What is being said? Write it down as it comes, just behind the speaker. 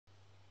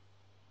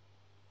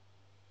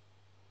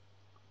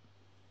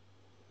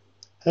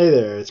Hey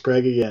there, it's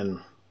Greg again.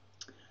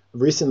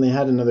 I've recently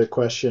had another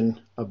question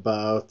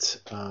about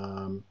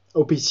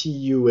OPC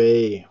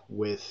UA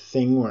with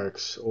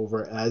ThingWorx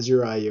over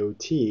Azure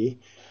IoT.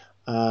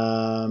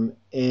 And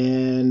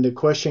the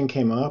question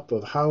came up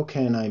of how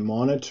can I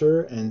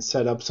monitor and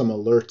set up some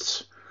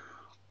alerts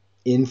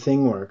in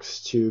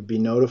ThingWorx to be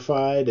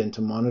notified and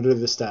to monitor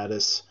the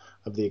status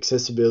of the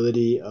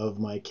accessibility of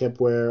my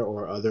Kepware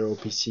or other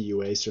OPC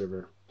UA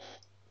server.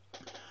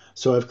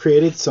 So I've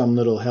created some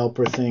little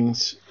helper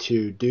things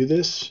to do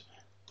this.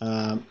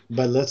 But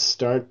let's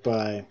start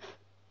by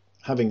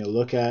having a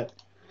look at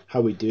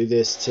how we do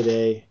this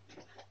today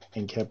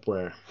in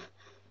Kepware.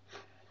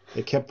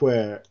 The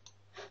Kepware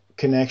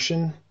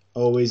connection,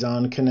 always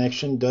on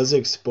connection, does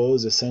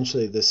expose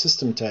essentially the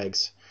system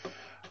tags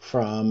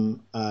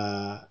from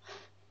the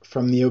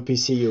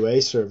OPC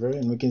UA server,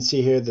 and we can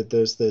see here that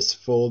there's this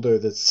folder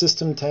that's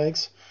system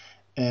tags,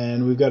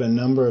 and we've got a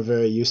number of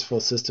very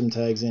useful system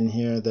tags in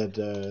here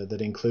that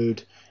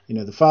include,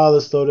 the file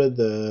that's loaded,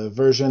 the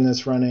version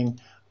that's running,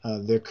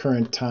 their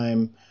current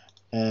time,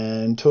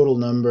 and total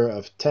number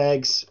of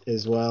tags,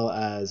 as well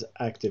as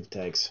active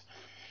tags.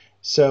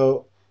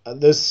 So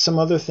there's some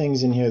other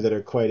things in here that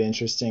are quite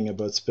interesting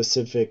about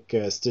specific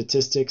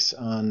statistics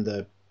on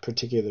the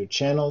particular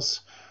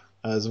channels,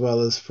 as well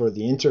as for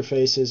the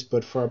interfaces.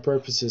 But for our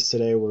purposes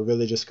today, we're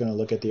really just going to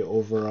look at the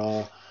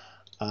overall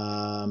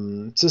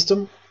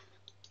system.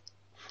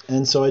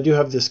 And so I do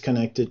have this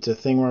connected to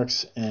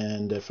ThingWorx,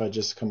 and if I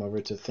just come over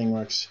to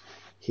ThingWorx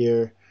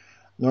here,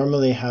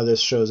 normally how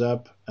this shows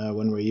up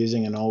when we're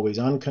using an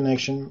always-on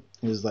connection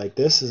is like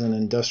this is an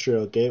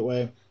industrial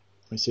gateway.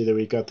 We see that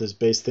we got this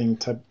base thing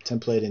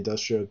template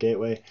industrial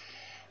gateway,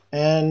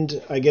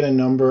 and I get a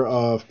number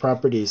of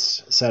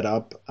properties set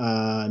up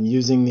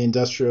using the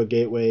industrial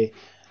gateway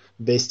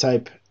base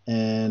type,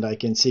 and I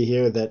can see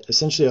here that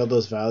essentially all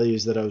those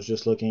values that I was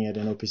just looking at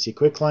in OPC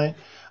Quick Client,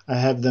 I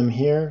have them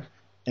here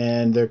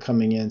and they're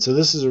coming in. So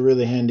this is a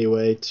really handy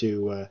way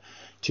to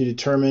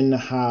determine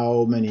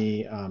how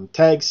many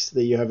tags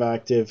that you have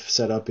active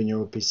set up in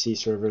your OPC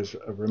servers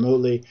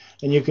remotely.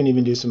 And you can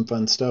even do some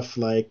fun stuff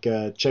like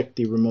check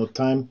the remote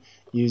time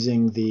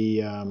using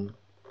the,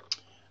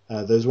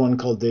 there's one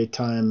called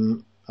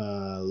daytime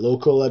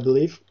local, I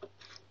believe.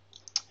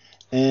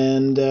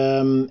 And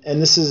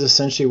this is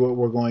essentially what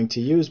we're going to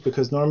use,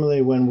 because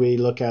normally when we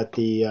look at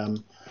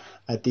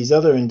these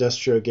other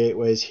industrial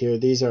gateways here,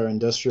 these are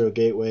industrial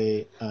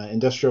gateway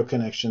industrial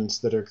connections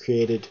that are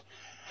created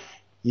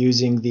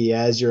using the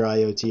Azure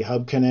IoT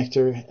Hub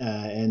connector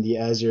and the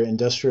Azure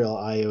Industrial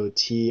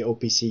IoT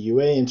OPC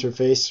UA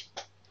interface.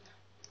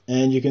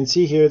 And you can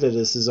see here that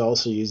this is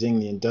also using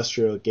the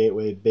industrial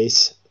gateway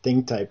base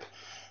thing type.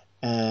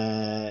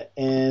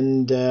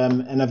 And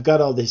I've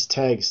got all these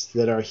tags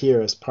that are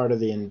here as part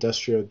of the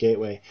industrial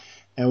gateway.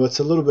 And what's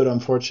a little bit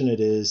unfortunate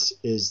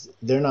is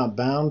they're not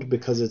bound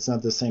because it's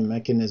not the same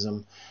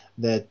mechanism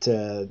that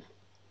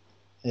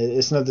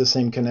it's not the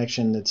same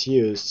connection that's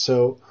used.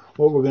 So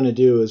what we're going to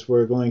do is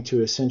we're going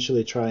to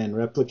essentially try and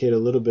replicate a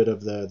little bit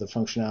of the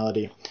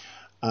functionality.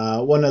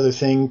 One other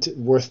thing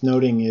worth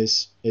noting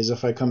is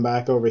if I come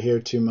back over here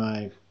to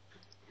my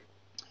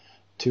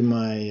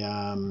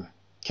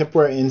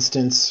Kepware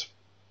instance,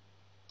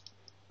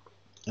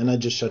 and I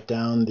just shut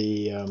down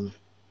the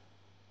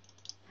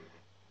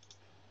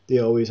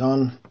always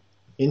on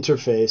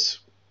interface,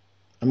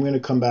 I'm going to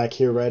come back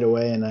here right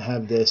away and I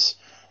have this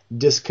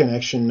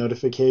disconnection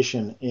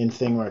notification in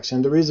ThingWorx.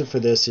 And the reason for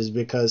this is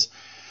because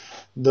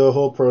the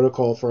whole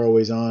protocol for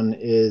always on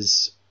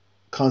is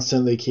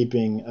constantly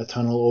keeping a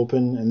tunnel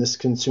open, and this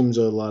consumes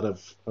a lot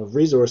of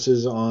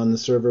resources on the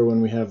server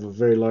when we have a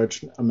very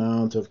large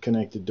amount of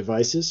connected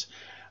devices.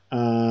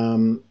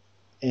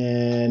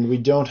 And we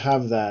don't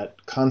have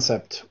that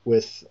concept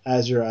with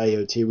Azure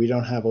IoT. We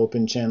don't have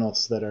open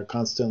channels that are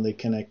constantly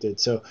connected.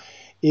 So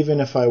even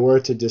if I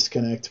were to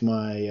disconnect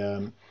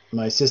my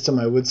my system,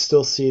 I would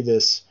still see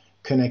this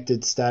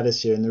connected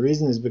status here. And the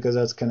reason is because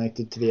that's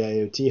connected to the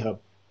IoT hub.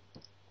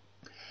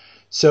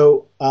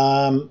 So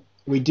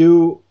we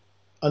do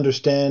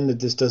understand that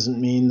this doesn't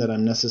mean that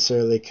I'm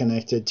necessarily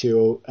connected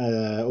to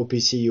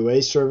OPC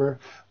UA server,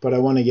 but I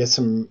want to get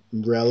some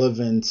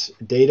relevant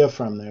data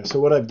from there. So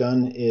what I've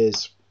done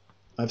is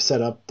I've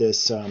set up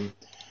this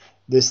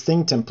this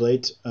thing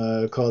template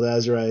called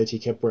Azure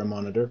IoT Kepware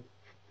Monitor,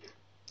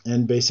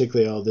 and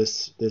basically all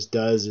this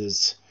does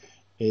is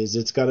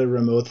it's got a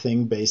remote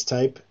thing base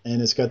type, and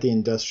it's got the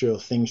industrial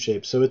thing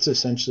shape. So it's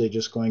essentially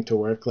just going to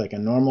work like a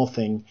normal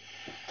thing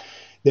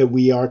that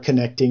we are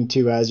connecting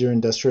to Azure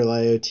Industrial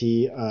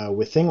IoT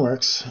with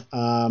ThingWorx.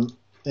 And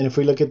if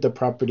we look at the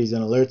properties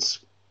and alerts,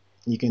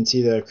 you can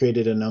see that I've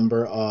created a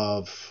number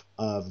of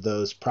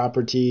those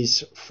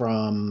properties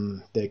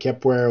from the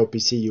Kepware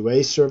OPC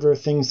UA server,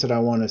 things that I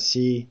want to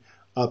see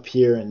up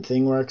here in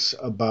ThingWorx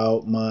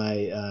about my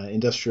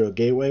industrial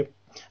gateway,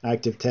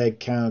 active tag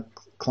count,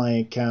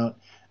 client count,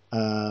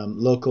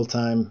 local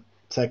time,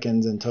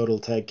 seconds, and total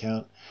tag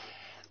count.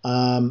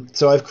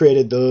 So I've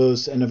created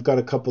those, and I've got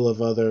a couple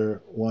of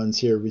other ones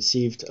here,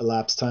 received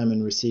elapsed time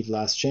and received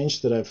last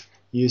change, that I've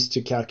used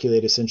to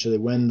calculate essentially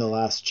when the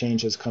last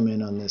change has come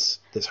in on this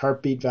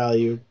heartbeat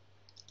value.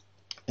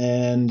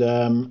 And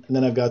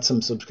then I've got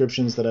some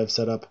subscriptions that I've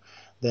set up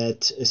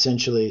that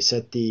essentially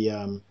set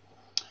the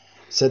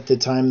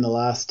time, the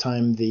last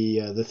time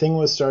the thing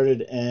was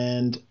started,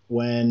 and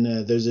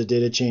when there's a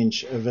data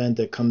change event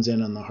that comes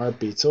in on the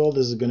heartbeat. So all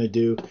this is going to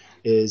do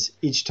is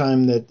each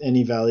time that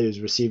any value is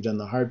received on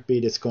the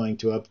heartbeat, it's going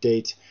to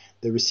update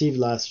the received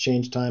last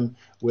change time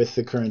with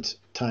the current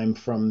time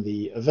from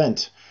the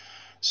event.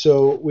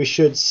 So we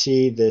should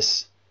see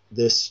this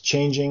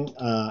changing.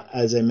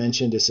 As I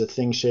mentioned, it's a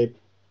thing shape.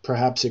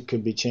 Perhaps it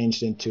could be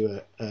changed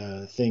into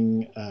a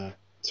thing.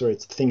 It's a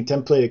thing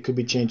template. It could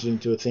be changed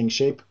into a thing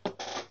shape.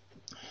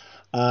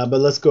 But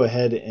let's go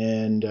ahead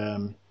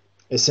and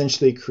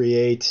essentially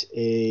create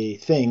a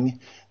thing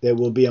that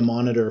will be a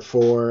monitor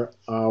for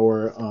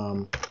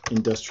our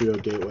industrial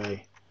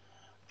gateway.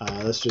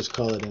 Let's just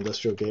call it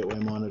industrial gateway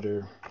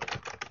monitor.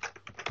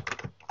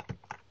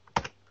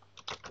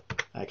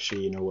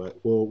 Actually, you know what?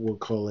 We'll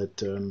call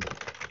it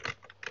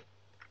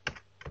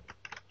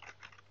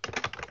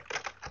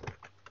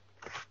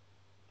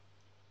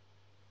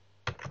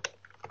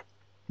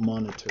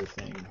monitor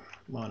thing.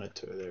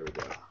 Monitor. There we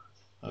go.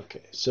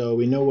 Okay, so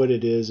we know what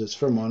it is. It's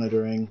for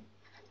monitoring.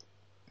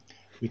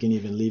 We can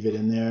even leave it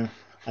in there.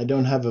 I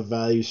don't have a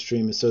value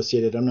stream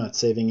associated. I'm not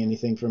saving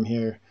anything from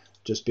here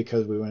just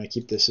because we want to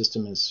keep the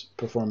system as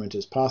performant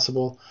as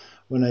possible.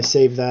 When I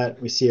save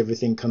that, we see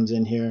everything comes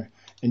in here.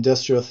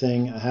 Industrial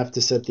thing, I have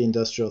to set the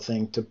industrial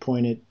thing to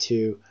point it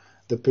to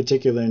the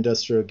particular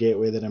industrial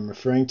gateway that I'm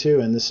referring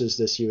to, and this is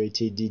this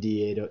UAT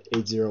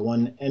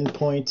DD801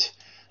 endpoint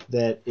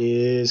that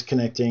is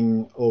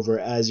connecting over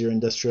Azure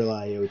Industrial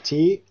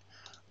IoT.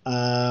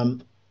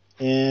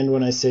 And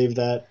when I save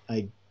that,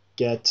 I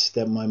get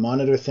that my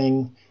monitor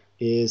thing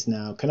is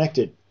now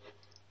connected.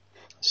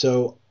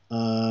 So what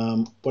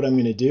I'm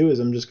going to do is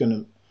I'm just going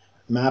to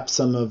map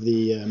some of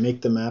the,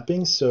 make the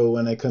mappings. So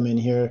when I come in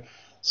here,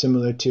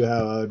 similar to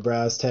how I would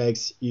browse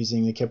tags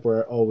using the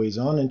Kepware Always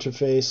On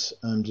interface,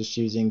 I'm just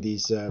using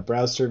these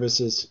browse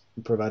services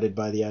provided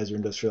by the Azure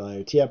Industrial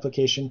IoT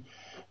application.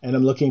 And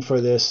I'm looking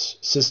for this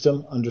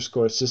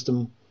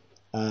system_system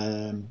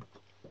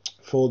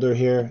folder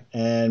here,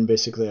 and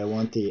basically I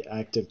want the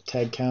active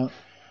tag count,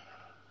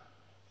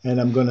 and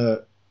I'm going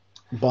to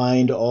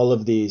bind all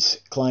of these: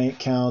 client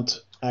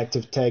count,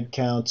 active tag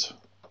count.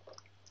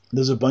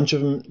 There's a bunch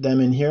of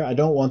them in here. I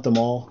don't want them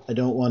all. I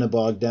don't want to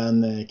bog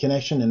down the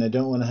connection, and I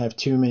don't want to have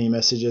too many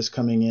messages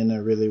coming in. I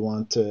really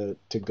want to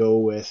go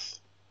with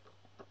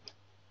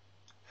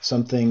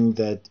something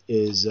that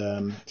is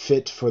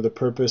fit for the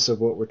purpose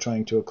of what we're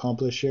trying to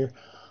accomplish here.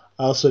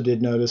 I also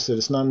did notice that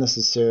it's not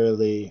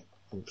necessarily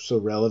so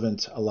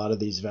relevant, a lot of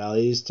these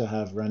values, to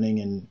have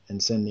running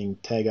and sending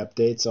tag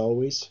updates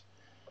always.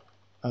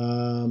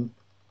 Okay,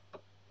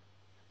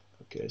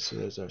 so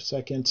there's our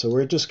second. So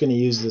we're just going to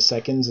use the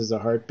seconds as a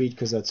heartbeat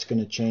because that's going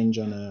to change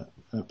on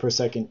a per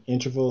second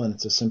interval, and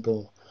it's a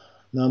simple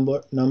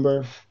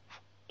number.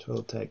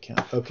 Total tag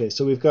count. Okay,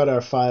 so we've got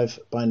our 5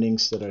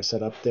 bindings that are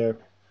set up there.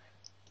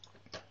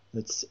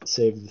 Let's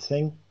save the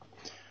thing.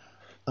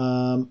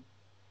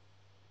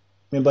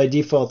 And by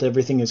default,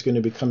 everything is going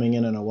to be coming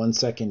in on a 1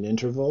 second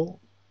interval.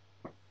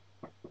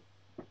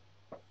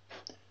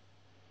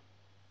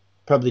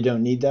 Probably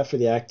don't need that for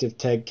the active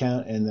tag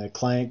count and the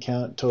client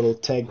count, total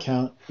tag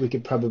count. We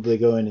could probably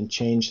go in and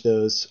change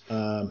those,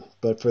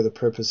 but for the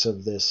purpose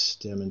of this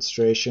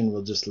demonstration,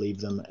 we'll just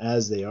leave them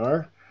as they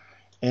are.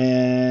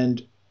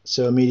 And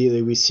so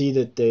immediately we see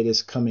that data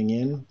is coming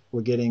in.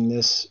 We're getting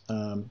this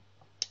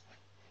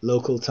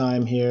local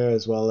time here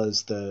as well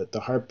as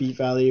the heartbeat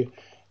value.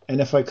 And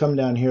if I come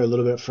down here a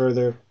little bit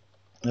further,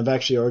 I've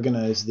actually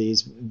organized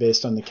these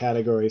based on the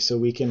category, so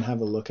we can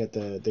have a look at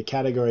the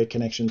category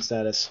connection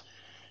status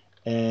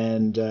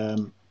and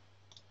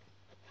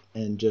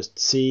just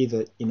see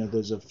that, you know,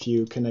 there's a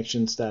few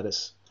connection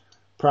status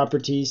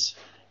properties,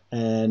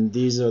 and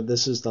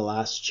this is the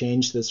last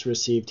change that's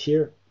received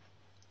here,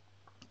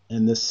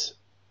 and this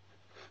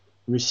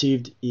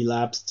received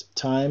elapsed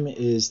time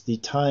is the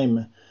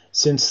time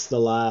since the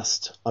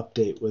last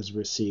update was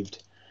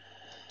received.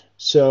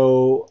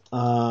 So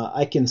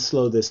I can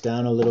slow this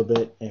down a little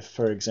bit. If,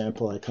 for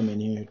example, I come in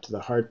here to the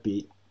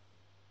heartbeat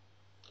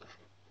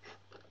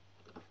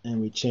and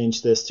we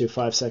change this to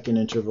 5 second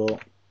interval,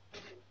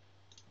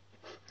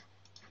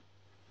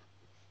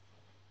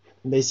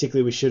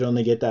 basically we should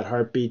only get that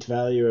heartbeat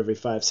value every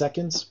 5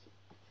 seconds.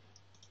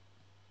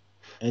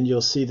 And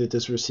you'll see that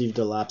this received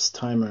elapsed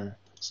timer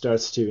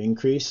starts to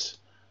increase.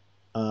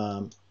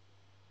 And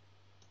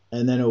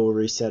then it will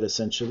reset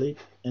essentially.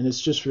 And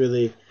it's just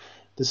really,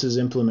 this is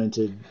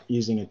implemented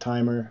using a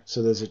timer.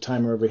 So there's a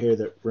timer over here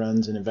that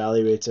runs and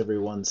evaluates every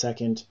 1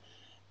 second.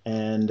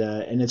 And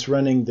it's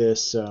running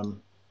this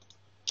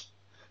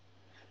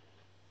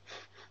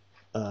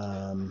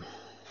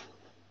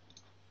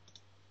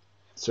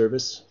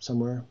service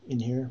somewhere in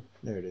here.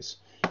 There it is.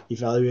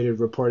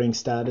 Evaluated reporting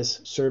status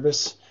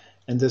service.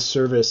 And this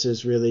service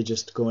is really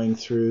just going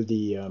through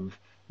the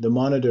the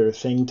monitor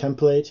thing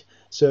template.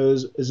 So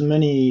as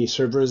many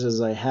servers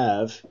as I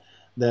have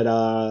that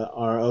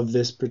are of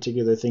this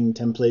particular thing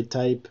template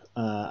type,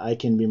 I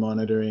can be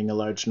monitoring a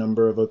large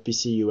number of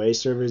OPC UA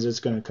servers. It's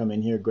going to come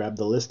in here, grab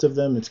the list of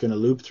them, it's going to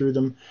loop through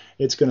them,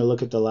 it's going to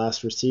look at the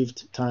last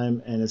received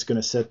time, and it's going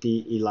to set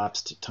the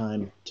elapsed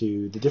time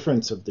to the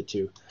difference of the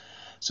two.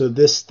 So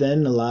this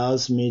then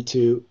allows me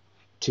to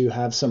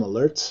have some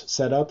alerts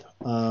set up.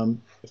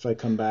 If I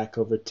come back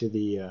over to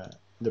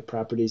the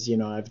properties,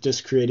 I've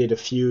just created a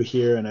few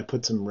here and I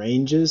put some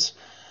ranges.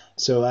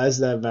 So as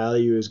that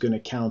value is going to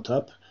count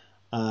up,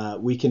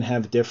 we can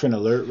have different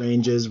alert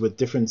ranges with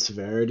different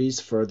severities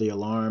for the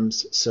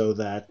alarms, so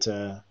that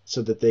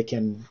they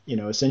can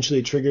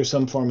essentially trigger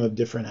some form of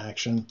different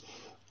action,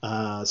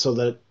 so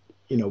that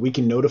we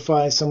can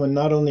notify someone.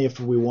 Not only if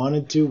we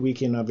wanted to, we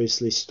can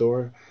obviously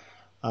store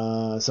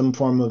some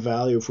form of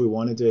value if we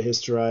wanted to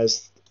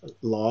historize,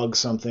 log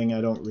something.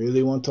 I don't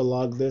really want to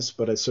log this,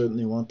 but I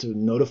certainly want to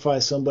notify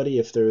somebody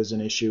if there is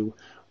an issue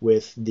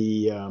with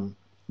the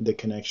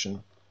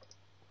connection.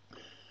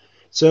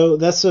 So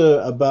that's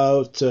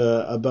about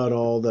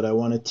all that I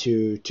wanted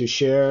to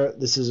share.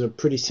 This is a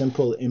pretty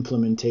simple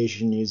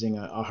implementation using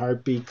a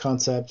heartbeat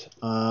concept,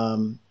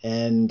 and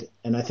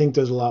I think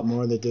there's a lot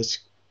more that this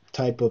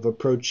type of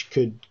approach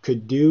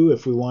could do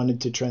if we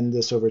wanted to trend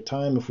this over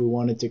time, if we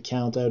wanted to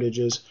count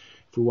outages,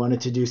 if we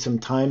wanted to do some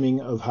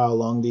timing of how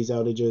long these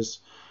outages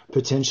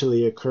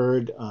potentially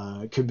occurred.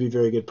 It could be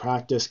very good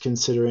practice,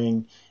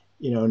 considering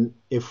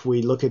if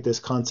we look at this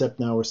concept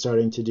now, we're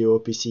starting to do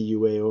OPC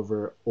UA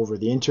over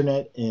the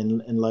internet,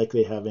 and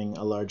likely having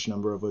a large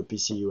number of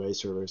OPC UA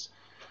servers.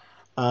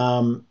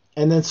 And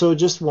then so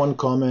just one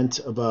comment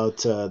about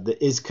the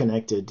is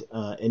connected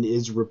and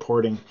is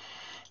reporting.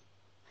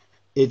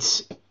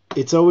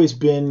 It's always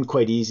been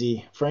quite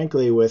easy,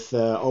 frankly, with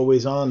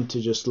always on,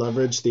 to just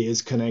leverage the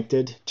is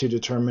connected to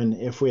determine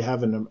if we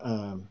have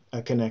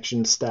a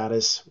connection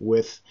status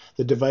with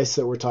the device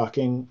that we're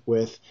talking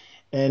with.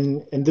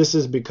 And this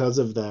is because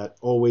of that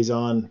always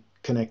on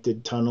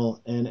connected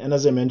tunnel. And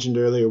as I mentioned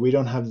earlier, we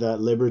don't have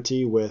that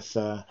liberty with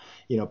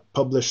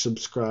publish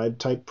subscribe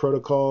type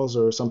protocols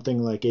or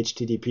something like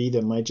HTTP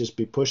that might just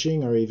be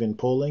pushing or even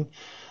polling.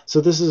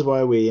 So this is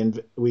why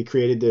we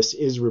created this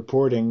is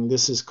reporting.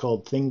 This is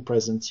called thing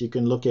presence. You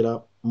can look it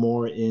up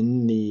more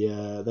in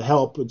the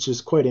help, which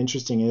is quite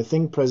interesting. And the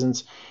thing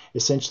presence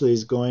essentially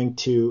is going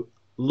to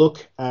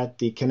look at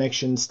the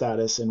connection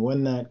status and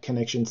when that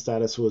connection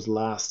status was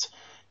last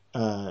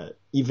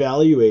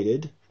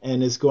evaluated,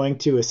 and is going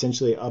to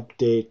essentially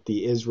update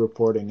the is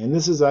reporting. And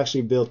this is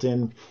actually built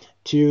in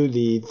to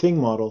the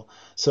thing model.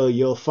 So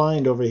you'll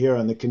find over here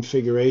on the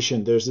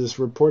configuration, there's this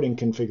reporting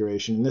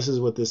configuration, and this is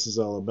what this is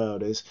all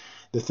about, is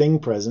the thing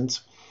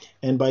presence.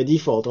 And by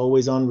default,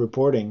 always on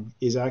reporting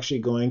is actually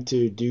going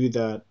to do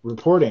that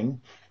reporting.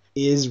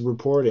 Is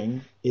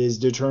reporting is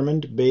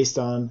determined based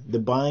on the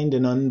bind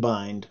and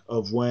unbind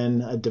of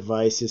when a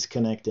device is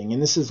connecting.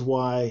 And this is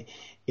why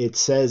it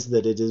says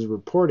that it is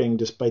reporting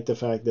despite the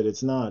fact that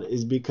it's not,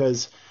 is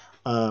because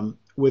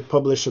with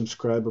publish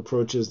subscribe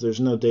approaches, there's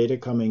no data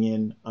coming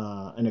in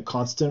a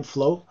constant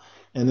flow,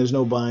 and there's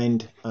no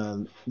bind,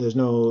 there's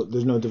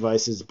no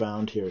devices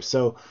bound here.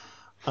 So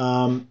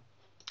where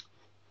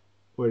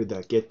did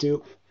that get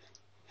to?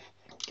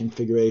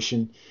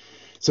 Configuration.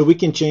 So we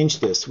can change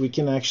this. We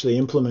can actually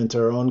implement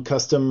our own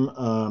custom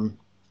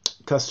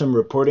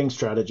reporting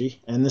strategy,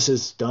 and this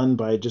is done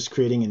by just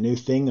creating a new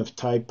thing of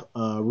type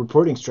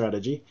reporting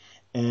strategy,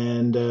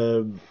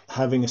 and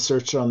having a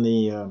search on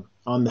the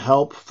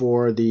help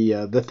for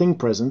the thing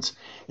presence.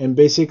 And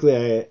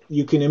basically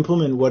you can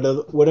implement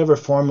whatever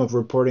form of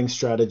reporting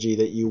strategy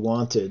that you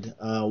wanted.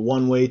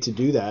 One way to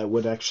do that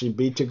would actually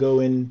be to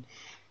go in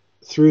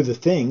through the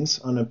things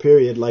on a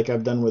period, like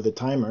I've done with a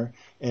timer,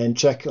 and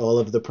check all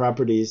of the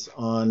properties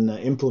on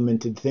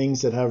implemented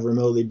things that have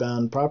remotely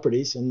bound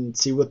properties, and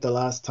see what the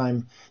last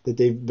time that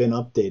they've been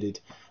updated.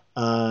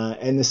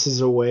 And this is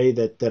a way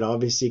that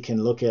obviously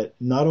can look at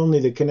not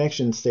only the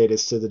connection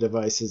status to the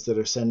devices that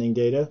are sending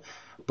data,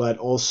 but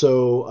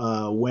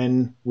also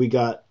when we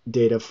got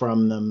data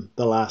from them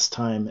the last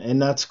time.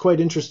 And that's quite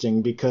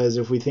interesting, because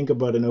if we think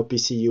about an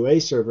OPC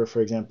UA server,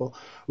 for example,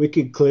 we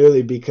could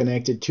clearly be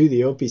connected to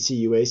the OPC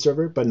UA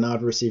server but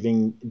not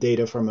receiving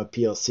data from a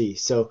PLC.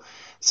 So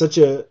such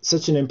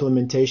an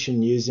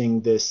implementation using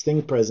this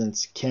thing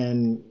presence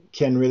can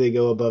really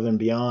go above and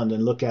beyond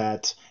and look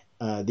at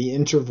the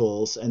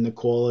intervals and the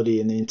quality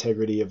and the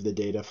integrity of the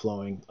data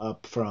flowing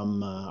up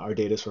from our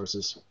data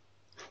sources.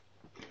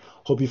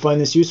 Hope you find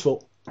this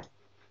useful.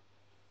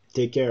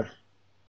 Take care.